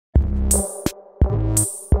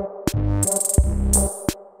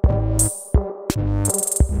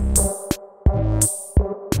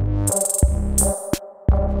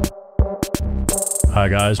Hi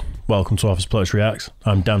guys, welcome to Office Blokes Reacts.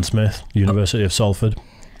 I'm Dan Smith, University of Salford.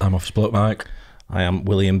 I'm Office Bloke Mike. I am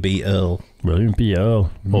William B. Earl. William B. Earl,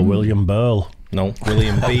 or William Burl. No,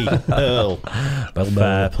 William B. Earl.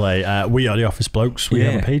 Fair play. We are the Office Blokes. We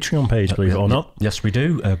have a Patreon page, believe it or not. Yes, we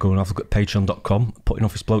do. Go and have a look at patreon.com, put in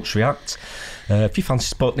Office Blokes React. If you fancy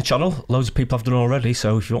supporting the channel, loads of people have done already,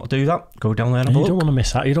 so if you want to do that, go down there and have a look. You don't want to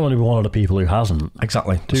miss out. You don't want to be one of the people who hasn't.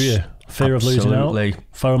 Exactly. Do you? Fear of losing out?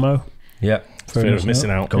 FOMO? Yeah. Fear of missing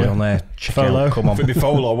out. Go on there, check it out. Come on. It'd be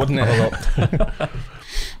FOLO, wouldn't it?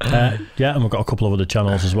 Yeah, and we've got a couple of other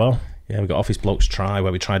channels as well. Yeah, we've got Office Blokes Try,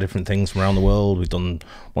 where we try different things from around the world. We've done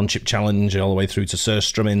one chip challenge all the way through to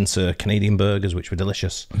surstrumming to Canadian burgers, which were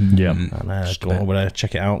delicious. Yeah. And go over there,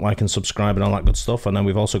 check it out, like and subscribe and all that good stuff. And then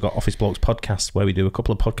we've also got Office Blokes Podcast, where we do a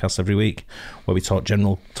couple of podcasts every week, where we talk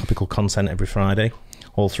general topical content every Friday,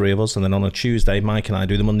 all three of us. And then on a Tuesday, Mike and I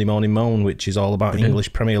do the Monday Morning Moan, which is all about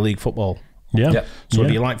English Premier League football. Yeah. So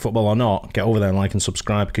if you like football or not, get over there and like and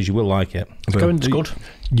subscribe, because you will like it. It's good.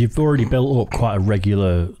 You've already built up quite a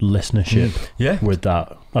regular listenership with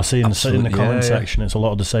that. I see in the comment section, it's a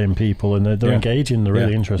lot of the same people, and they're engaging, they're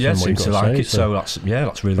really interested in what you've got to say. So that's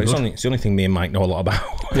really good. It's the only thing me and Mike know a lot about.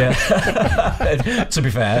 Yeah. To be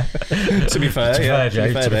fair. To be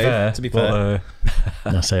fair.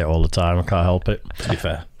 I say it all the time, I can't help it. To be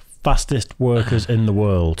fair. Fastest workers in the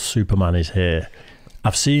world, Superman is here.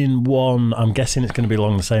 I've seen one, I'm guessing it's going to be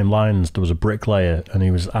along the same lines. There was a bricklayer, and he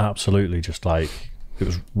was absolutely just like, it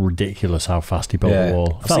was ridiculous how fast he built the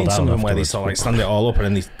wall. I've seen some of them where they sort of like stand it all up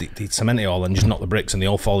and then they cement it all and just knock the bricks and they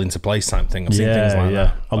all fall into place type thing. I've seen things like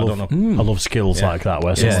that. I love skills like that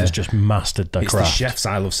where someone's just mastered their craft. It's the chefs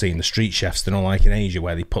I love seeing, the street chefs, they're not like in Asia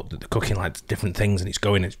where they put the cooking like different things and it's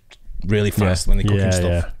really fast when they're cooking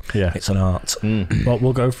stuff. Yeah, it's an art. Well,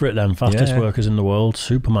 we'll go for it then. Fastest workers in the world,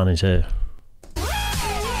 Superman is here.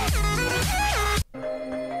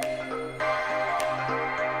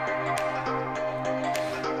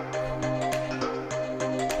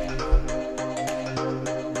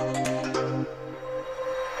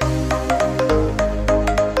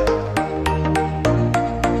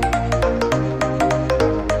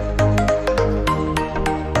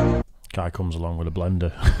 Guy comes along with a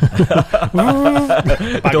blender.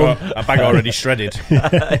 a bag already shredded.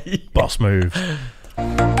 Boss move.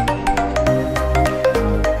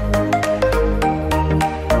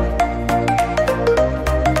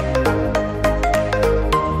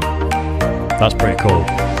 That's pretty cool.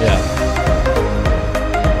 Yeah.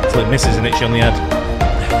 It's like misses and itchy on the head.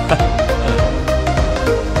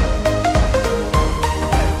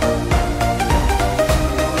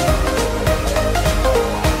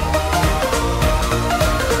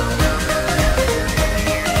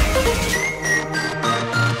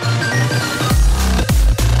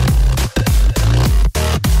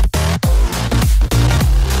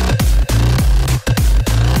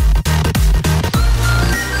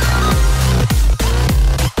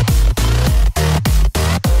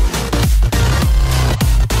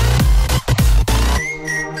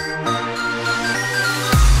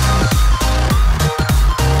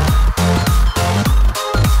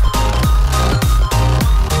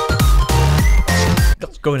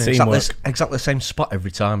 Going in exactly the same spot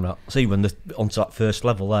every time. That see when they're onto that first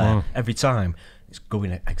level there, every time it's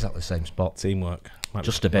going in exactly the same spot. Teamwork,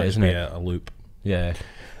 just a bit, isn't it? A loop. Yeah,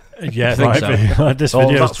 yeah. It might be. Like this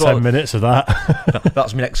video's 10 minutes of that.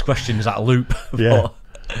 That's my next question. Is that a loop? Yeah,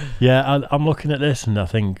 yeah. I'm looking at this and I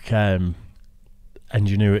think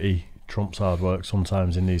ingenuity trumps hard work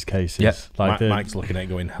sometimes in these cases. Yeah. Like Mike's looking at it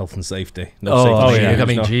going health and safety. I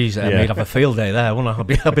mean, geez, I mean, have a field day there, wouldn't I?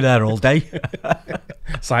 I'll be there all day.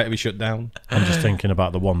 Site will be shut down. I'm just thinking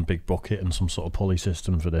about the one big bucket and some sort of pulley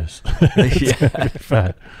system for this.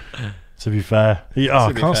 To be fair.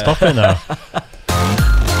 I can't stop it now.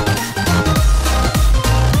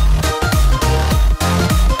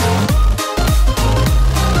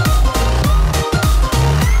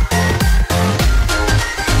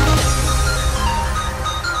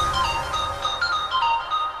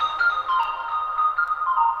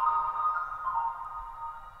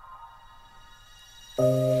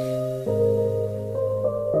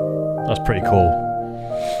 That's pretty cool.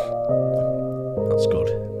 That's good.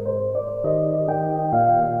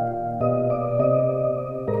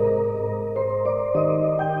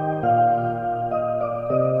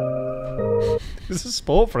 There's a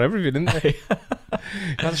sport for everything, isn't there?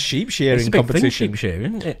 That's sheep shearing It's a big competition. thing, sheep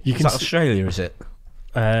shearing, isn't it? You Is that Australia, is it?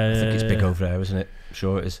 I think it's big over there, isn't it? I'm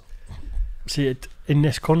sure it is. See, in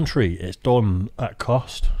this country, it's done at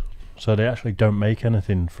cost. So they actually don't make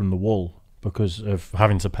anything from the wool because of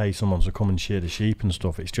having to pay someone to come and shear the sheep and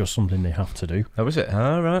stuff. It's just something they have to do. Oh, is it?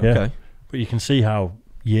 Oh, right, Yeah. okay. But you can see how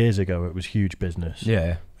years ago it was huge business.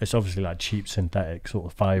 Yeah. It's obviously like cheap synthetic sort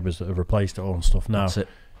of fibres that have replaced it all and stuff now. That's it.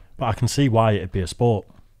 But I can see why it'd be a sport.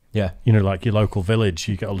 Yeah. You know, like your local village,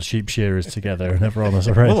 you get all the sheep shearers together and everyone has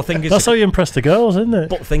a race. Well, the thing is, that's how you impress the girls, isn't it?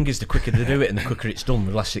 But the thing is, the quicker they do it and the quicker it's done,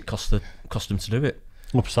 the less it costs them to do it.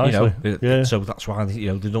 Well, precisely. Yeah. So that's why they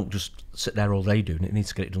don't just sit there all day doing it. They need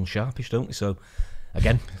to get it done sharpish, don't they? So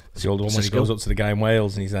again, it's the old one when he goes up to the guy in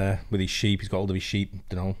Wales and he's there with his sheep. He's got all of his sheep,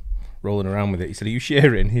 rolling around with it. He said, "Are you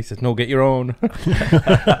shearing?" He said, "No, get your own."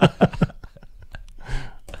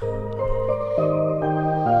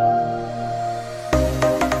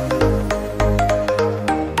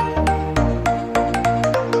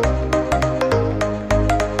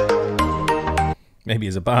 Maybe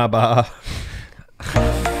as a bar.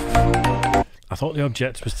 I thought the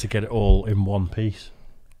object was to get it all in one piece.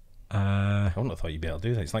 I wouldn't have thought you'd be able to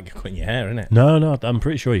do that. It's like you're cutting your hair, isn't it? No, I'm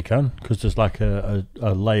pretty sure you can, because there's like a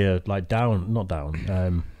layer, like not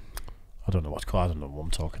down. I don't know what's called. I don't know what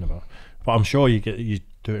I'm talking about. But I'm sure you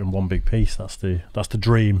do it in one big piece. That's the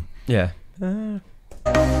dream. Yeah.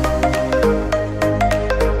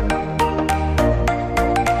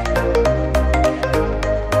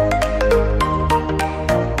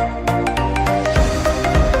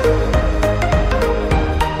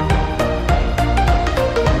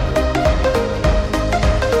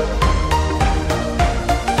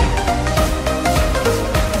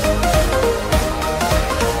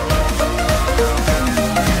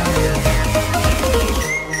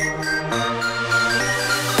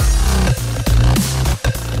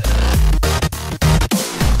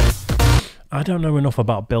 I don't know enough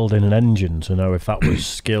about building an engine to know if that was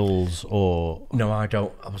skills or... No, I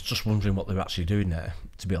don't. I was just wondering what they were actually doing there,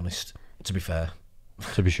 to be honest, to be fair.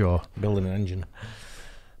 To be sure. Building an engine.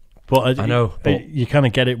 But I know. But you kind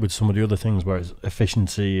of get it with some of the other things where it's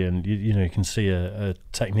efficiency and, you can see a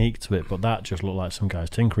technique to it, but that just looked like some guys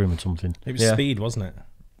tinkering with something. It was speed, wasn't it?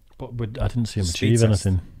 But I didn't see them Speed achieve test.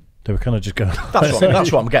 anything. They were kind of just going...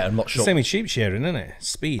 that's what I'm getting. I'm not sure. Same with sheep shearing, isn't it?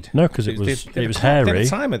 Speed. No, because it was hairy.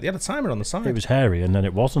 They had a timer on the side. It was hairy, and then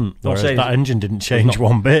it wasn't. No, Whereas that engine didn't change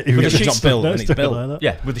one bit. It was it's just not built, and it's built. like that.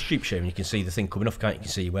 Yeah, with the sheep shearing, you can see the thing coming off, can't you? You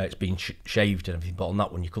can see where it's been shaved and everything. But on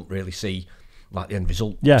that one, you couldn't really see like the end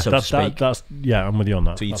result. Yeah, so to speak. that's I'm with you on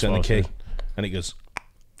that. So you That's turn the what I was key, and it goes.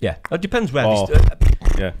 Yeah, it depends where.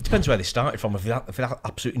 It depends where they started from. If they had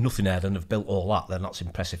absolutely nothing there, then they've built all that. Then that's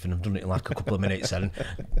impressive, and they've done it in like a couple of minutes. Then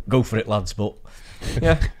go for it, lads. But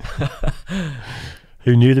yeah,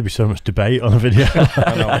 Who knew there'd be so much debate on a video?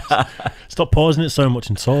 I know. Stop pausing it so much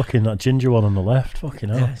and talking. That ginger one on the left, fucking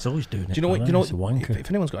hell. yeah, it's always doing it. Do you know what? It's a wanker. If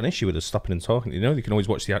anyone's got an issue with us stopping and talking, they can always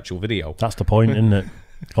watch the actual video. That's the point, isn't it?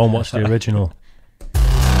 Go and watch the original.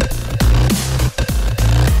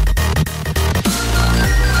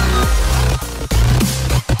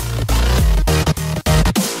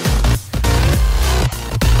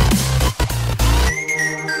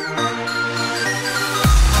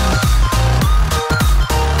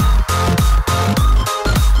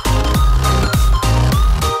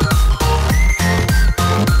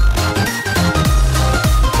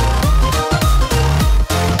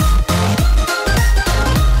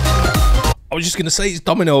 I was just going to say it's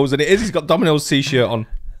Domino's, and it is. He's got Domino's t-shirt on.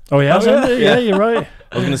 Oh, he has, hasn't he? Yeah, you're right.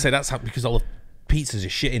 I was going to say that's how, because all the pizzas are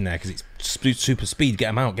shit in there because it's super speed. Get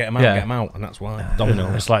them out, get them out, and that's why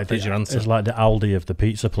Domino's. It's like There's your answer. It's like the Aldi of the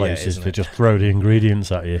pizza places. isn't They it? just throw the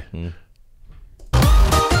ingredients at you. Mm.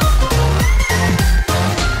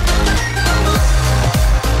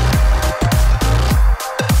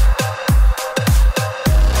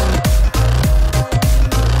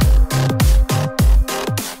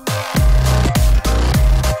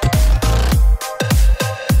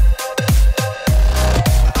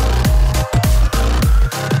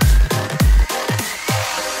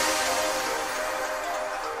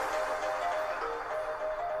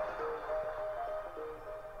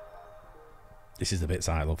 This is the bits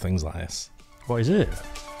I love, things like this. What is it?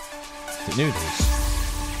 Is it noodles?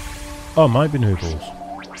 Oh, it might be noodles.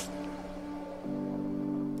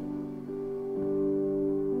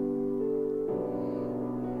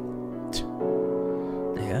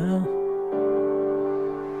 Yeah.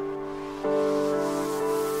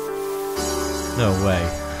 No way.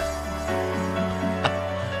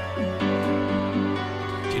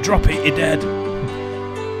 If you drop it, you're dead.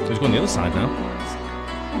 So he's going the other side now.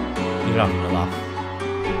 You're having a laugh.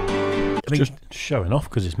 I mean, Just showing off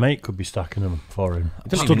because his mate could be stacking them for him.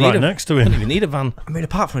 Doesn't Stood even right need next to Don't him. even need a van. I mean,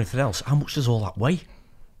 apart from anything else, how much does all that weigh?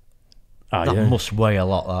 Ah, That yeah. must weigh a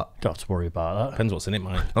lot. That Don't have to worry about that. Depends what's in it,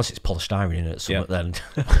 mate. unless it's polystyrene in it, Yeah. then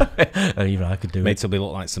and even I could do Made till they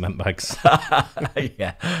look like cement bags. it.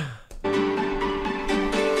 Yeah.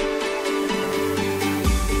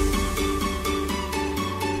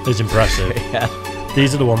 It's impressive. Yeah.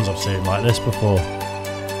 These are the ones I've seen like this before.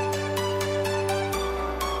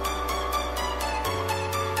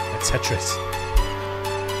 Tetris.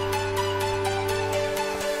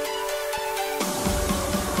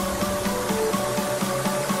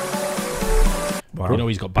 Wow. You know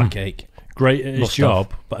he's got backache. Great at his Must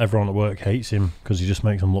job, but everyone at work hates him because he just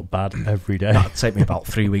makes them look bad every day. That'd take me about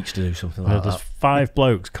 3 weeks to do something like There's that. 5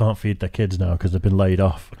 blokes can't feed their kids now because they've been laid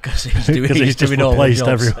off. Because he's doing, He's just doing all the replaced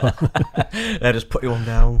jobs. everyone. They're just putting one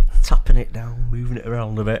down, tapping it down, moving it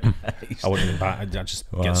around a bit. I wouldn't even buy it. I'd just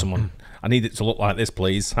get someone. I need it to look like this,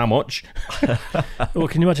 please. How much? Well,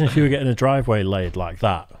 can you imagine if you were getting a driveway laid like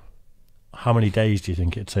that? How many days do you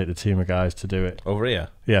think it'd take the team of guys to do it? Over here.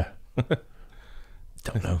 Yeah.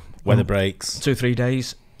 Don't know. Weather breaks. 2-3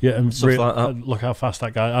 days. Yeah, and Stuff like that. Look how fast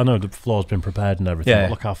that guy... I know the floor's been prepared and everything, Yeah.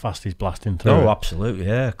 but look how fast he's blasting through Oh, it. absolutely.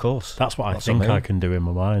 Yeah, of course. That's what I That's think what I I mean. can do in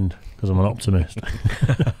my mind, because I'm an optimist.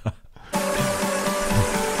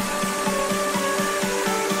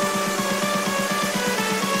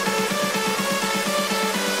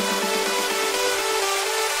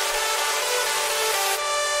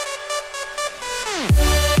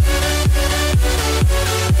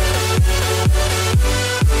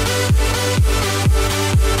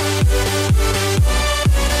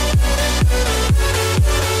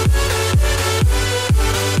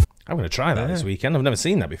 I'm going to try that this weekend. I've never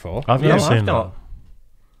seen that before. I've Yeah, never I've seen that. not.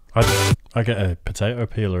 I get a potato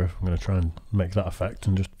peeler if I'm going to try and make that effect,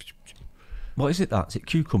 and just... What is it that? Is it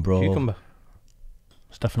cucumber or... Cucumber.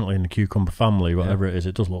 It's definitely in the cucumber family, whatever it is.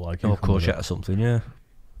 It does look like Oh, cucumber. courgette or something, yeah.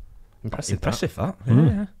 Impressive. Impressive, that.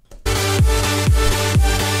 Mm. Yeah.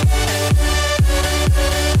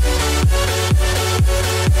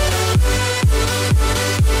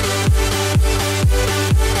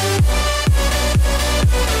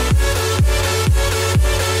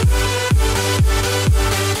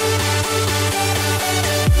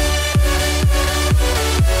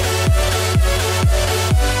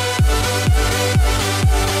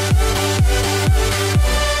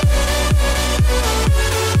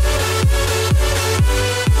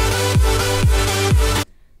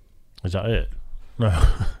 Is that it? No.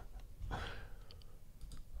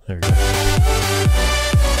 There we go.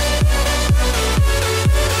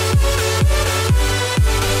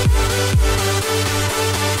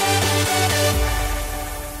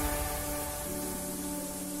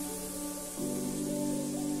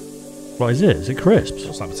 What is it? Is it crisps?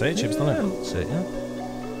 Looks like potato chips, doesn't it? That's it, yeah.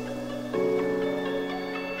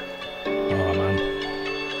 Oh, man.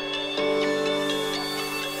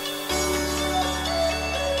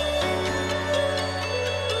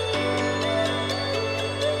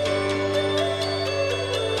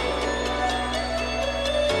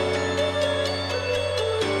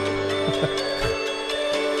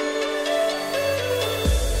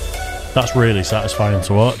 That's really satisfying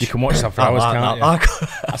to watch. You can watch that for hours, can't you?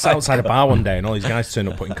 I sat outside a bar one day and all these guys turned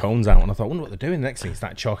up putting cones out, and I thought, I wonder what they're doing. The next thing, he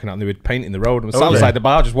started chalking out and they were painting the road. I was sat outside the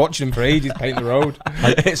bar just watching them for ages paint the road.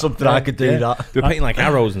 It's something I could do that. They were painting like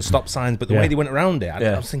arrows and stop signs, but the way they went around it, I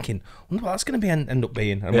Yeah. was thinking, I wonder what that's going to be end up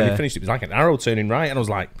being. And when they finished, it was like an arrow turning right, and I was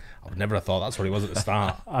like, I would never have thought that's what it was at the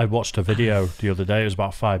start. I watched a video the other day. It was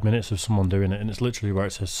about 5 minutes of someone doing it, and it's literally where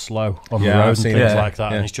it says slow on the Yeah, road I've and seen things it. like that,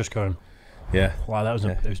 Yeah. and he's just going, Yeah. wow, that was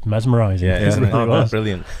it was mesmerising. Yeah, isn't it? It was.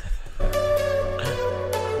 Brilliant.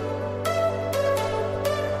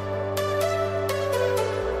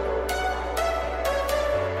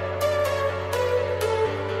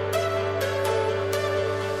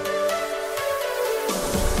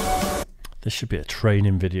 This should be a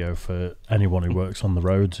training video for anyone who works on the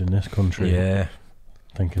roads in this country. Yeah.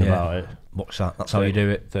 Thinking about it. Watch that. That's how you do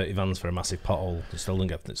it. 30 vans for a massive pothole that still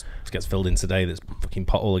gets filled in today. That's fucking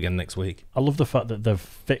pothole again next week. I love the fact that they've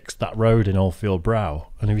fixed that road in Oldfield Brow.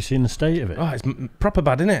 And have you seen the state of it? Oh, it's proper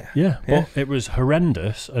bad, isn't it? Yeah, Yeah. but it was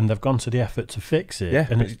horrendous, and they've gone to the effort to fix it, Yeah,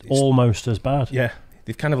 and but it's it's- almost as bad. Yeah.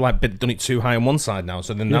 They've kind of like done it too high on one side now,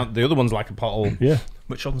 so then now the other one's like a pothole. Yeah,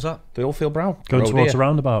 Which one's that? The Oldfield Brow. going road towards here. a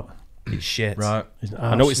roundabout. It's shit. Right.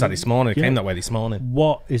 I noticed that this morning. It Yeah. came that way this morning.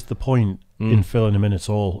 What is the point in filling them in at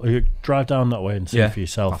all? You drive down that way and see Yeah. for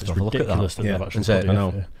yourself. I'll have It's to have a look at that. ridiculous that Yeah, they've actually that's put it, the I know.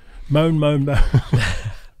 effort in. Moan, moan, moan.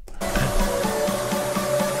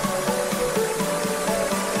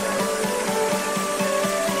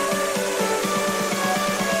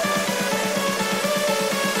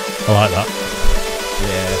 I like that.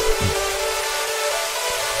 Yeah.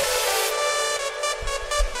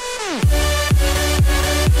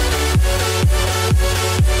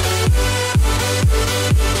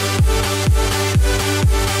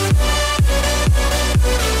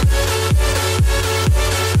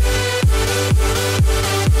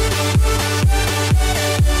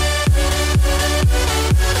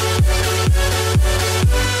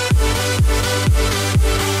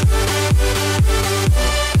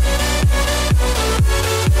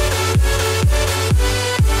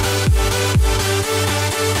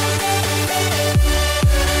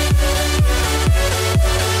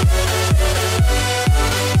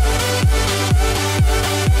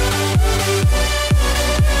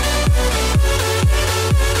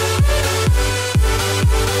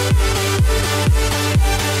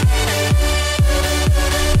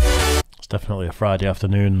 definitely a Friday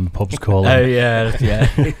afternoon and the pub's calling. Oh, yeah.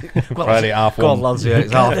 Well, Friday half go on, one. lads, yeah,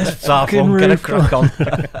 it's half one, get a crack on.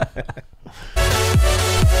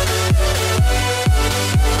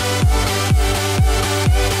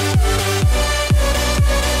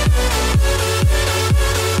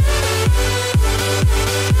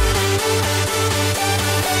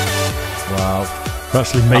 Wow. We're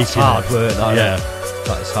actually making That's hard it. work, that, Yeah.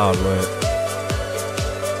 that is hard work.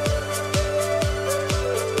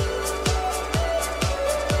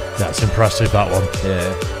 That's impressive, that one.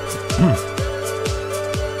 Yeah.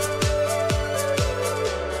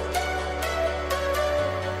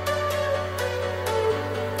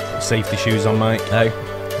 Safety shoes on, Mike. Hey,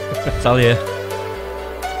 tell you.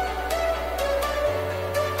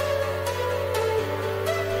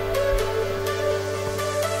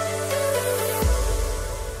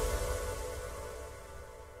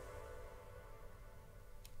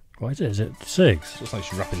 What is it? Is it cigs? Looks like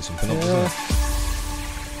she's wrapping something up, doesn't it?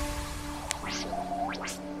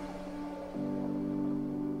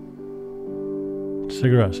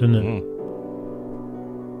 Cigarettes, isn't it?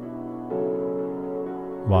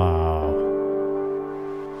 Wow.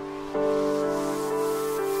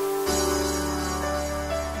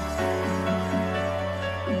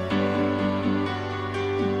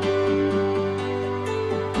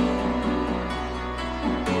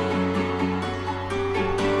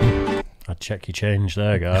 I'd check your change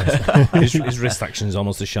there, guys. His wrist action is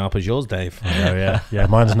almost as sharp as yours, Dave. Oh, yeah.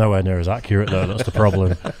 Mine's nowhere near as accurate, though. That's the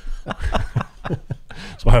problem.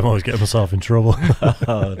 That's why I'm always getting myself in trouble.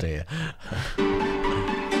 Oh, dear.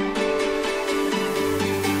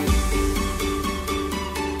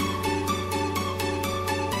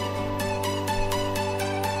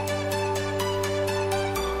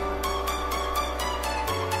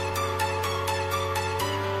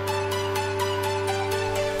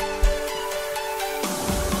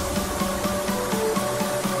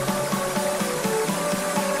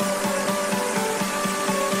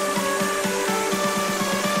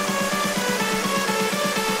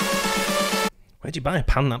 Where'd you buy a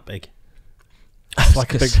pan that big? It's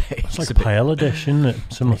like a paella dish, isn't it?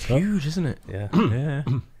 Similar to that. Huge, isn't it? Yeah. Yeah.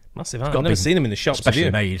 Massive. got I've never big- seen them in the shops. Especially Have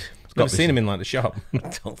you? made. Never seen them in like the shop. I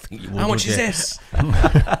don't think you would. How much would is you? this?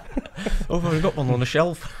 Oh, I've only got one on the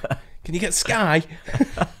shelf. Can you get Sky?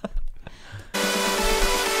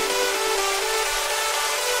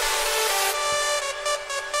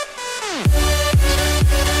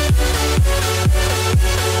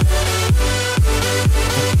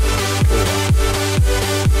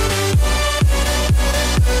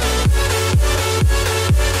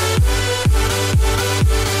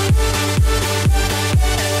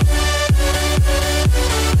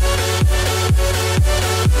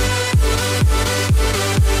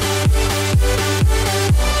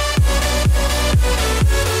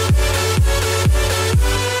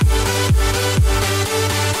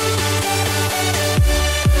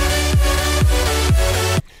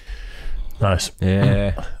 Nice.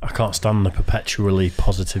 Yeah. I can't stand the perpetually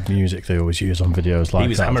positive music they always use on videos like that. He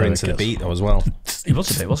was hammering It to the gets- beat though as well. He was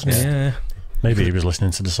a bit, wasn't he? Yeah. Maybe he was listening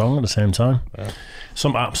to the song at the same time. Yeah.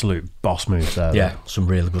 Some absolute boss moves there. Yeah, some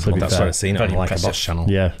really good To be ones. That's fair, what I've seen it on very Like a Boss impressive. channel.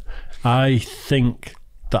 Yeah. I think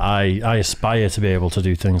that I aspire to be able to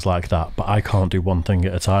do things like that, but I can't do one thing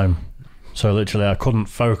at a time. So literally I couldn't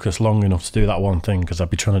focus long enough to do that one thing because I'd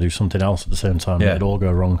be trying to do something else at the same time. Yeah. It'd all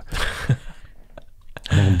go wrong.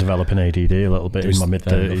 I think I'm developing ADD a little bit in my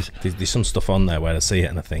mid-30s. There's some stuff on there where I see it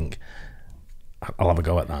and I think I'll have a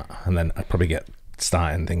go at that, and then I'd probably get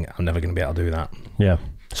started and think I'm never going to be able to do that. Yeah.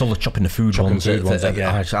 It's all the chopping the food Chopping ones. food ones,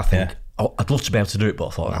 yeah. I think Yeah. I'd love to be able to do it, but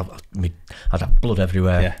I thought I'd have blood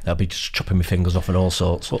everywhere. Yeah. I'd be just chopping my fingers off and all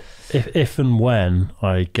sorts. But if and when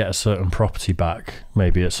I get a certain property back,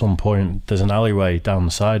 maybe at some point, there's an alleyway down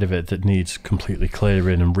the side of it that needs completely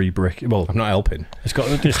clearing and re-brick. Well, I'm not helping. it's got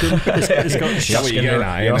Is that what you're getting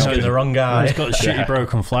at? You're asking the wrong guy. It's got shitty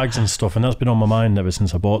broken flags and stuff, and that's been on my mind ever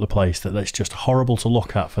since I bought the place. That it's just horrible to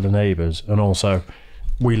look at for the neighbours, and also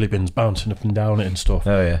wheelie bins bouncing up and down it and stuff.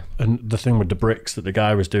 Oh yeah. And the thing with the bricks that the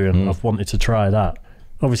guy was doing, I've wanted to try that.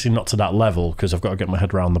 Obviously not to that level because I've got to get my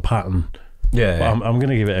head around the pattern. Yeah. But I'm going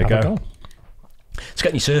to give it a go. It's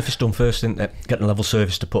getting your surface done first, isn't it? Getting a level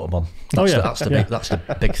surface to put them on. Oh, yeah. That's the Yeah. big. That's the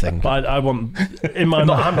big thing. But I want in my I'm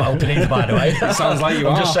not helping either, by the way. It sounds like you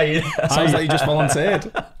I'm are. just saying. Sounds like you just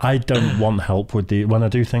volunteered. I don't want help with when I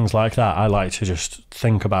do things like that. I like to just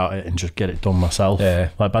think about it and just get it done myself. Yeah.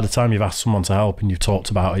 Like by the time you've asked someone to help and you've talked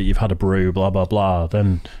about it, you've had a brew, blah blah blah,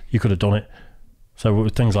 then you could have done it. So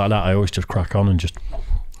with things like that, I always just crack on and just.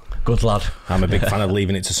 Good lad. I'm a big fan of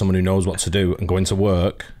leaving it to someone who knows what to do and going to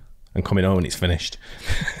work and coming home and it's finished.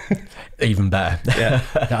 even better.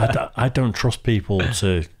 Yeah. I don't trust people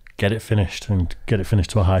to get it finished and get it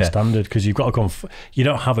finished to a high standard, because you've got to go. You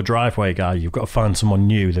don't have a driveway guy. You've got to find someone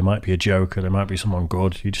new. There might be a joker. There might be someone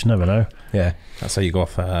good. You just never know. Yeah, that's how you go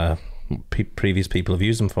off. Previous people have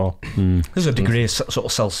used them for. There's a degree of sort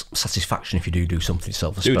of self-satisfaction if you do something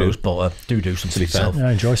yourself, I suppose. But do something yourself. Yeah,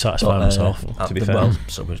 I enjoy satisfying myself. To be fair, well,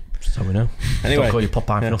 so we know. Anyway, Don't call you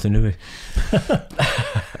Popeye for nothing, do we?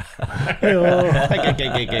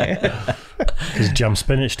 Because jam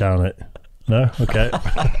spinach down it. No, okay.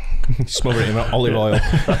 Smother it in olive oil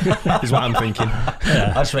is what I'm thinking.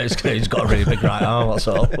 Yeah. I swear he's got a really big right arm, that's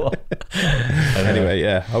all. Anyway,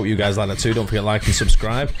 yeah, hope you guys like that too. Don't forget to like and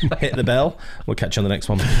subscribe. Hit the bell. We'll catch you on the next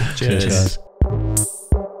one. Cheers. Cheers.